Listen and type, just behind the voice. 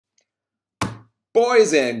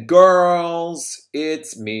Boys and girls,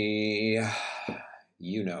 it's me.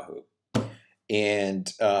 You know who.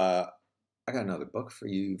 And I got another book for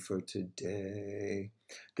you for today.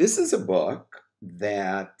 This is a book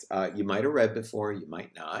that you might have read before, you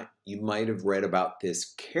might not. You might have read about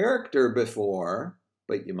this character before,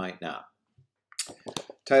 but you might not.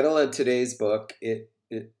 Title of today's book,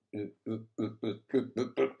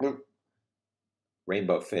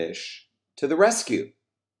 Rainbow Fish to the Rescue.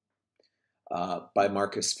 By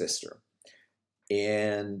Marcus Pfister.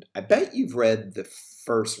 And I bet you've read the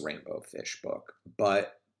first Rainbow Fish book,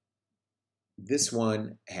 but this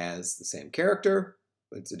one has the same character,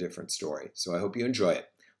 but it's a different story. So I hope you enjoy it.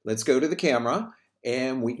 Let's go to the camera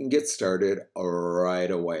and we can get started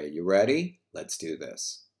right away. You ready? Let's do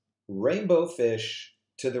this. Rainbow Fish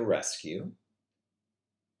to the Rescue,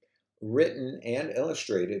 written and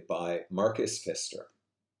illustrated by Marcus Pfister.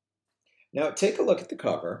 Now take a look at the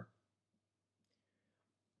cover.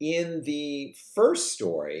 In the first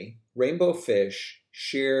story, Rainbow Fish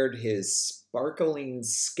shared his sparkling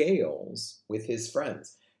scales with his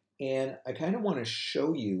friends. And I kind of want to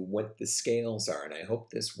show you what the scales are, and I hope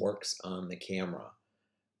this works on the camera.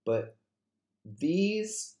 But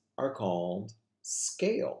these are called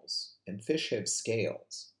scales, and fish have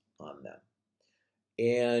scales on them.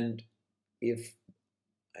 And if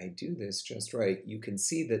I do this just right, you can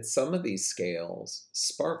see that some of these scales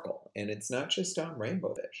sparkle, and it's not just on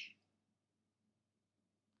rainbow fish.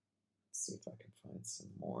 Let's see if I can find some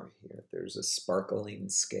more here. There's a sparkling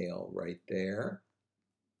scale right there.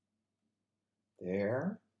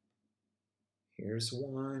 There. Here's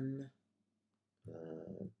one.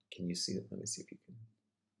 Can you see it? Let me see if you can.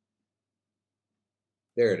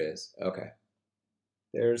 There it is. Okay.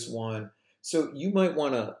 There's one. So you might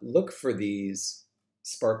want to look for these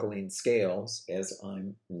sparkling scales as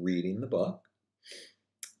I'm reading the book.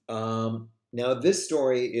 Now this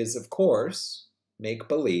story is, of course,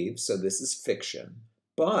 make-believe, so this is fiction,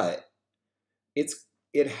 but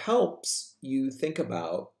it helps you think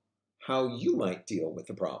about how you might deal with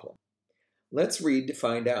the problem. Let's read to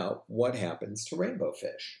find out what happens to rainbow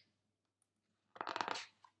fish.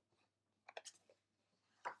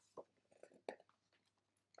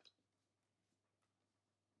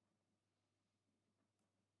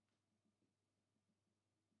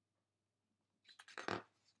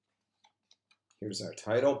 Here's our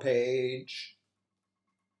title page.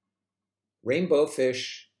 Rainbow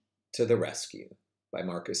Fish to the Rescue by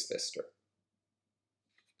Marcus Pfister.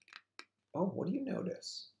 Oh, what do you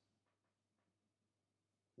notice?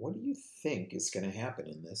 What do you think is going to happen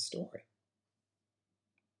in this story?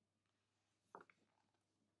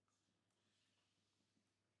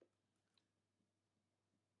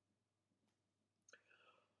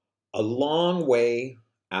 A long way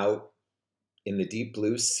out in the deep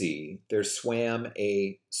blue sea, there swam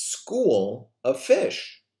a school of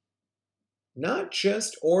fish. Not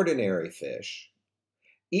just ordinary fish.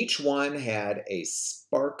 Each one had a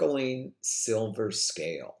sparkling silver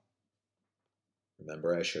scale.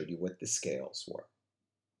 Remember, I showed you what the scales were.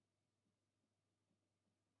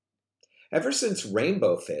 Ever since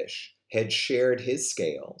Rainbow Fish had shared his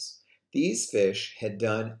scales, these fish had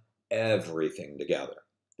done everything together.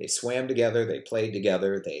 They swam together, they played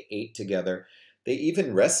together, they ate together, they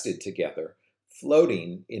even rested together,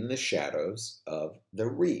 floating in the shadows of the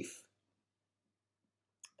reef.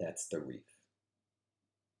 That's the reef.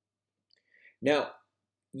 Now,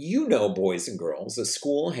 you know, boys and girls, a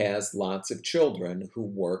school has lots of children who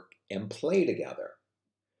work and play together.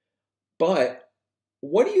 But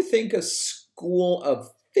what do you think a school of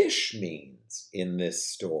fish means in this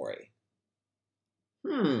story?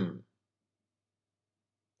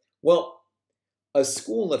 Well, a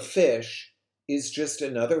school of fish is just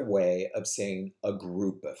another way of saying a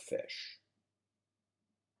group of fish.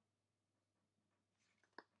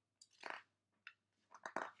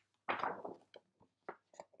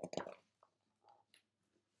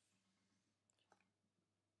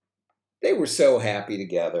 They were so happy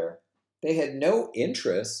together. They had no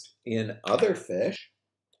interest in other fish.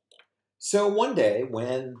 So one day,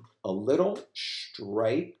 when a little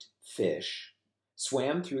striped fish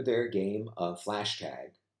swam through their game of flash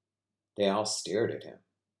tag, they all stared at him.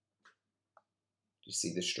 Do you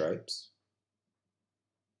see the stripes?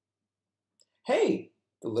 Hey,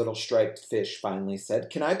 the little striped fish finally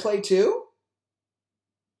said, "Can I play too?"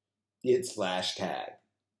 "It's flash tag,"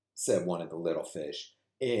 said one of the little fish,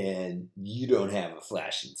 "and you don't have a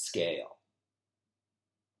flashing scale."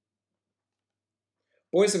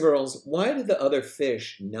 Boys and girls, why did the other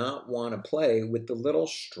fish not want to play with the little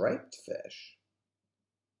striped fish?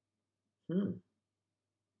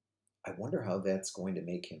 I wonder how that's going to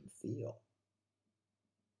make him feel.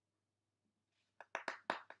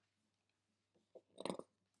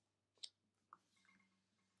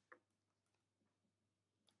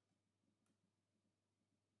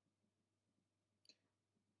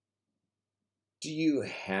 Do you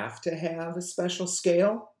have to have a special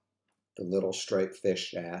scale? The little striped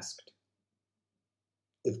fish asked.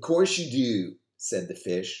 Of course you do, said the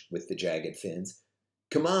fish with the jagged fins.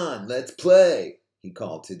 Come on, let's play, he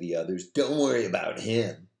called to the others. Don't worry about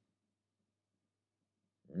him.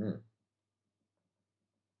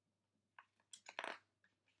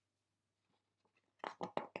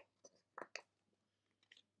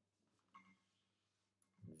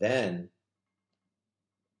 Then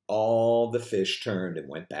all the fish turned and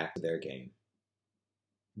went back to their game.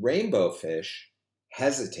 Rainbow Fish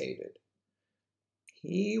hesitated.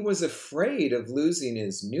 He was afraid of losing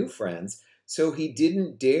his new friends, so he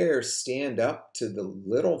didn't dare stand up to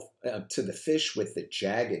the fish with the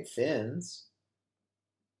jagged fins.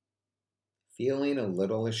 Feeling a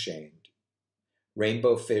little ashamed,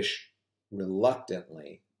 Rainbow Fish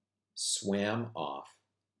reluctantly swam off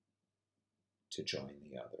to join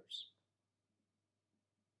the others.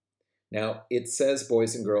 Now, it says,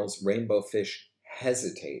 boys and girls, Rainbow Fish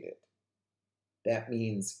hesitated. That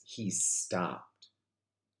means he stopped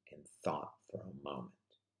and thought for a moment.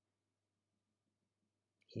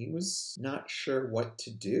 He was not sure what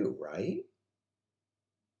to do, right?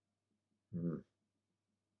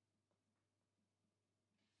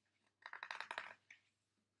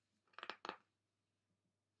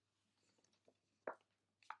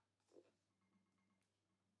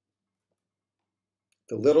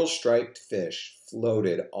 The little striped fish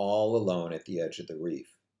floated all alone at the edge of the reef.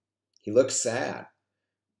 He looked sad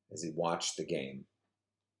as he watched the game.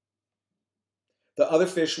 The other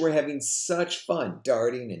fish were having such fun,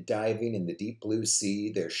 darting and diving in the deep blue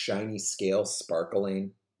sea, their shiny scales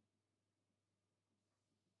sparkling.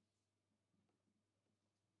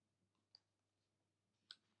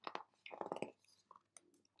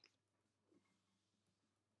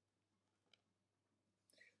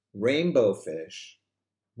 Rainbow Fish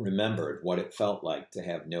remembered what it felt like to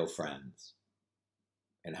have no friends,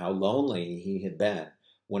 and how lonely he had been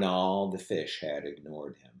when all the fish had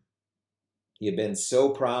ignored him. He had been so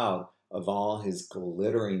proud of all his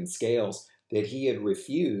glittering scales that he had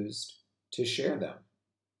refused to share them.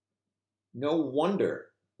 No wonder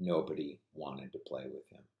nobody wanted to play with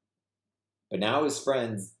him. But now his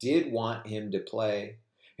friends did want him to play,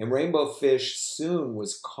 and Rainbow Fish soon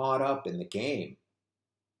was caught up in the game.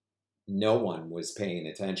 No one was paying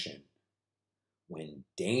attention when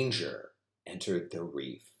danger entered the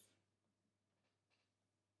reef.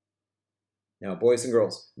 Now, boys and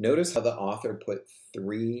girls, notice how the author put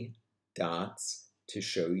 3 dots to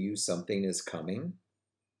show you something is coming?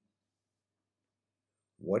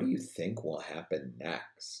 What do you think will happen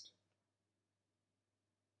next?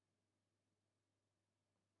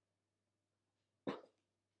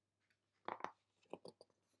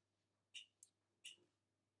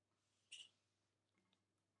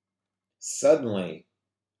 Suddenly,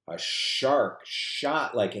 a shark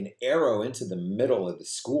shot like an arrow into the middle of the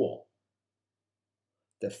school.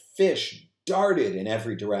 The fish darted in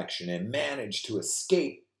every direction and managed to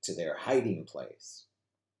escape to their hiding place.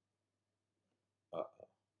 Uh-oh.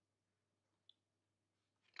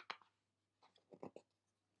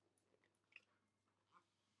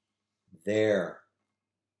 There,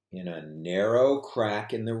 in a narrow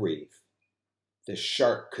crack in the reef, the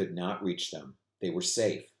shark could not reach them. They were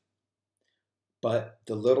safe. But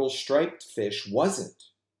the little striped fish wasn't.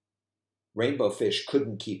 Rainbow Fish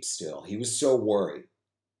couldn't keep still. He was so worried.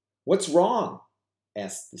 What's wrong?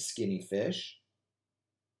 Asked the skinny fish.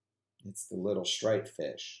 It's the little striped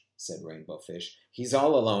fish, said Rainbow Fish. He's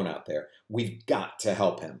all alone out there. We've got to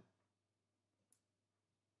help him.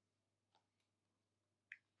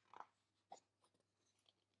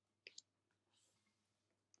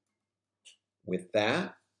 With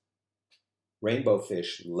that, Rainbow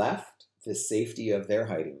Fish left the safety of their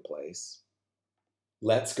hiding place.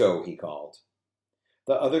 Let's go, he called.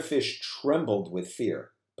 The other fish trembled with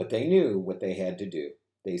fear, but they knew what they had to do.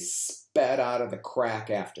 They sped out of the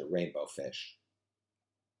crack after Rainbow Fish.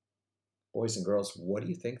 Boys and girls, what do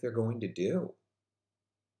you think they're going to do?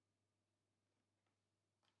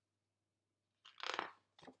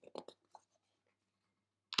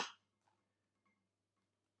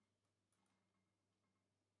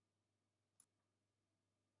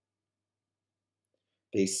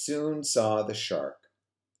 They soon saw the shark,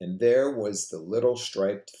 and there was the little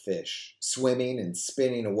striped fish, swimming and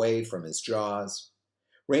spinning away from his jaws.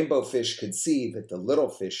 Rainbow Fish could see that the little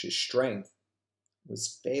fish's strength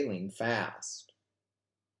was failing fast.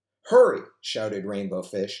 Hurry, shouted Rainbow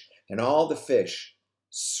Fish, and all the fish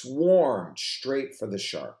swarmed straight for the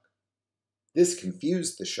shark. This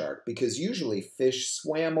confused the shark because usually fish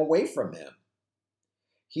swam away from him.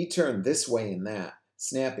 He turned this way and that,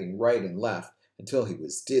 snapping right and left, until he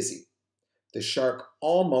was dizzy. The shark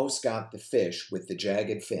almost got the fish with the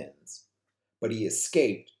jagged fins, but he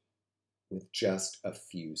escaped with just a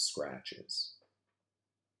few scratches.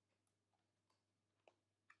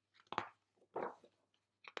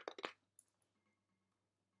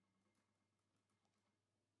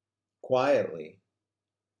 Quietly,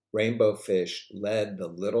 Rainbow Fish led the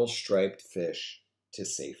little striped fish to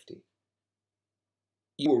safety.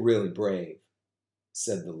 "You were really brave,"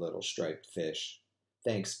 said the little striped fish.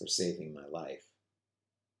 "Thanks for saving my life."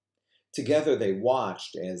 Together they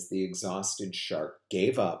watched as the exhausted shark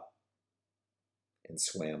gave up and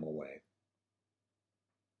swam away.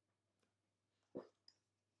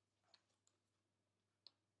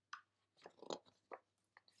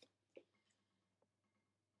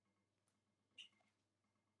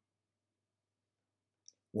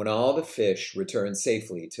 When all the fish returned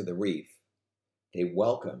safely to the reef, they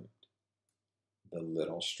welcomed the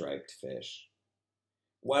little striped fish.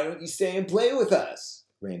 "Why don't you stay and play with us?"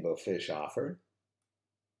 Rainbow Fish offered.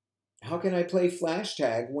 "How can I play flash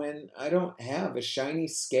tag when I don't have a shiny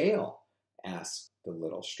scale?" asked the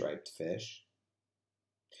little striped fish.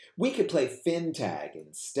 "We could play fin tag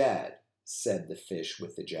instead," said the fish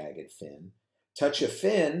with the jagged fin. "Touch a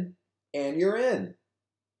fin and you're in."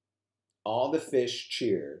 All the fish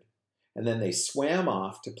cheered, and then they swam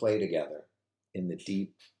off to play together in the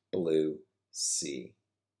deep blue sea.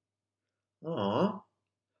 Aw.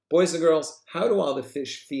 Boys and girls, how do all the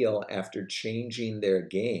fish feel after changing their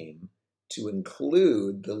game to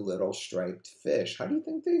include the little striped fish? How do you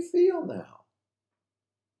think they feel now?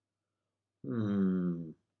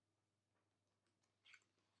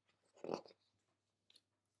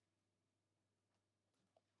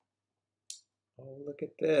 Oh, look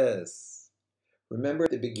at this. Remember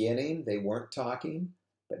at the beginning, they weren't talking,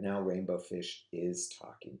 but now Rainbow Fish is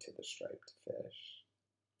talking to the striped fish.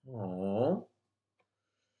 Aww.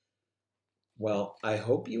 Well, I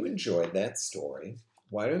hope you enjoyed that story.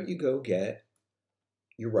 Why don't you go get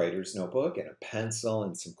your writer's notebook and a pencil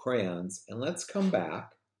and some crayons, and let's come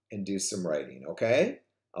back and do some writing, okay?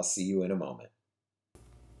 I'll see you in a moment.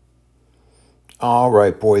 All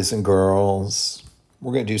right, boys and girls.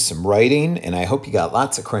 We're going to do some writing, and I hope you got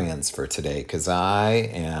lots of crayons for today because I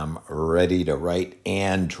am ready to write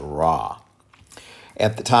and draw.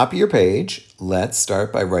 At the top of your page, let's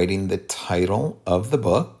start by writing the title of the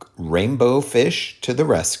book, Rainbow Fish to the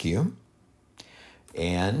Rescue.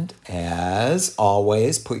 And as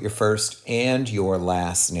always, put your first and your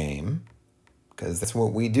last name because that's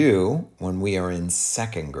what we do when we are in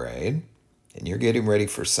second grade. And you're getting ready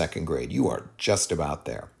for second grade. You are just about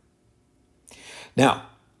there. Now,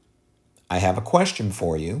 I have a question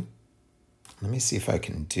for you. Let me see if I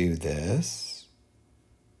can do this.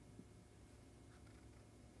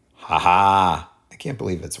 Ha! I can't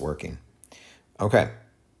believe it's working. Okay.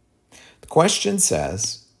 The question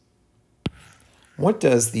says, what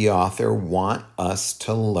does the author want us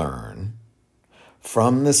to learn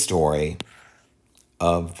from the story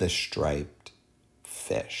of the striped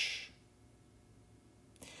fish?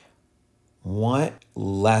 What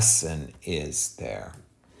lesson is there?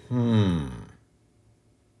 Well,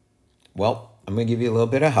 I'm going to give you a little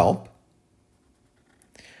bit of help.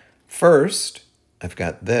 First, I've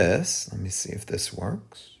got this. Let me see if this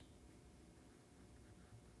works.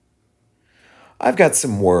 I've got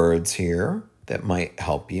some words here that might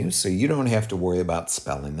help you, so you don't have to worry about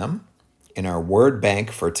spelling them. In our word bank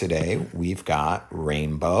for today, we've got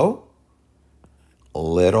rainbow,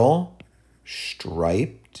 little,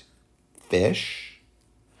 striped, fish.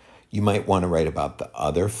 You might want to write about the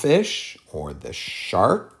other fish or the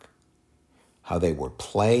shark, how they were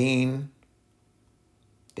playing.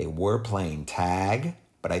 They were playing tag,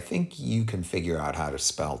 but I think you can figure out how to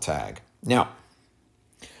spell tag. Now,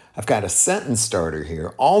 I've got a sentence starter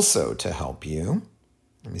here also to help you.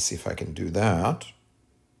 Let me see if I can do that.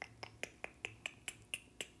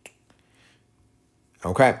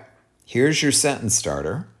 Okay, here's your sentence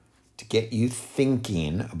starter to get you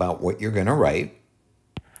thinking about what you're going to write.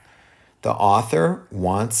 The author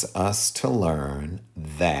wants us to learn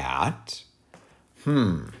that,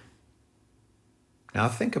 Now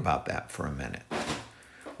think about that for a minute.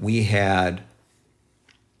 We had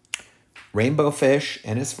Rainbow Fish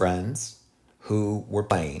and his friends who were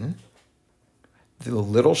playing. The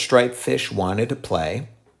little striped fish wanted to play.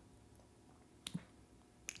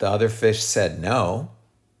 The other fish said no.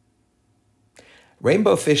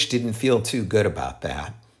 Rainbow Fish didn't feel too good about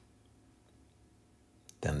that.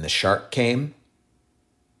 Then the shark came.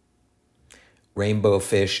 Rainbow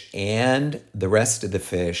Fish and the rest of the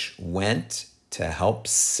fish went to help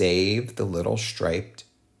save the little striped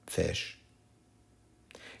fish.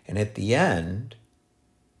 And at the end,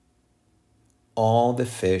 all the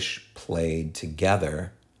fish played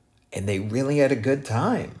together and they really had a good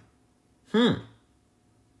time.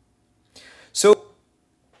 So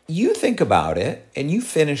you think about it and you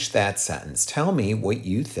finish that sentence. Tell me what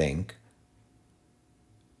you think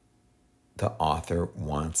the author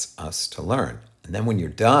wants us to learn. And then when you're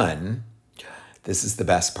done, this is the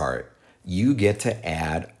best part. You get to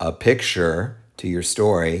add a picture to your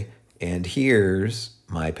story. And here's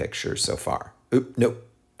my picture so far. Oop, nope.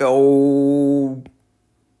 Oh,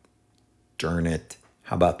 darn it.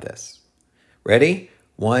 How about this? Ready?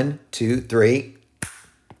 1, 2, 3.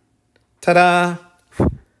 Ta-da!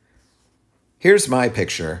 Here's my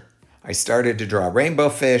picture. I started to draw rainbow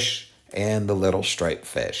fish and the little striped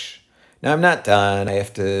fish. Now I'm not done. I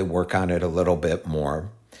have to work on it a little bit more.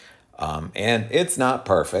 And it's not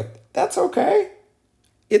perfect. That's okay.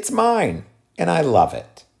 It's mine and I love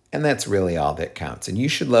it. And that's really all that counts. And you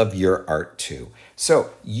should love your art too.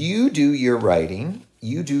 So you do your writing,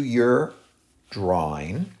 you do your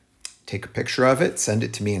drawing, take a picture of it, send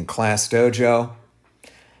it to me in ClassDojo,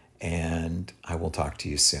 and I will talk to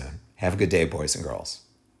you soon. Have a good day, boys and girls.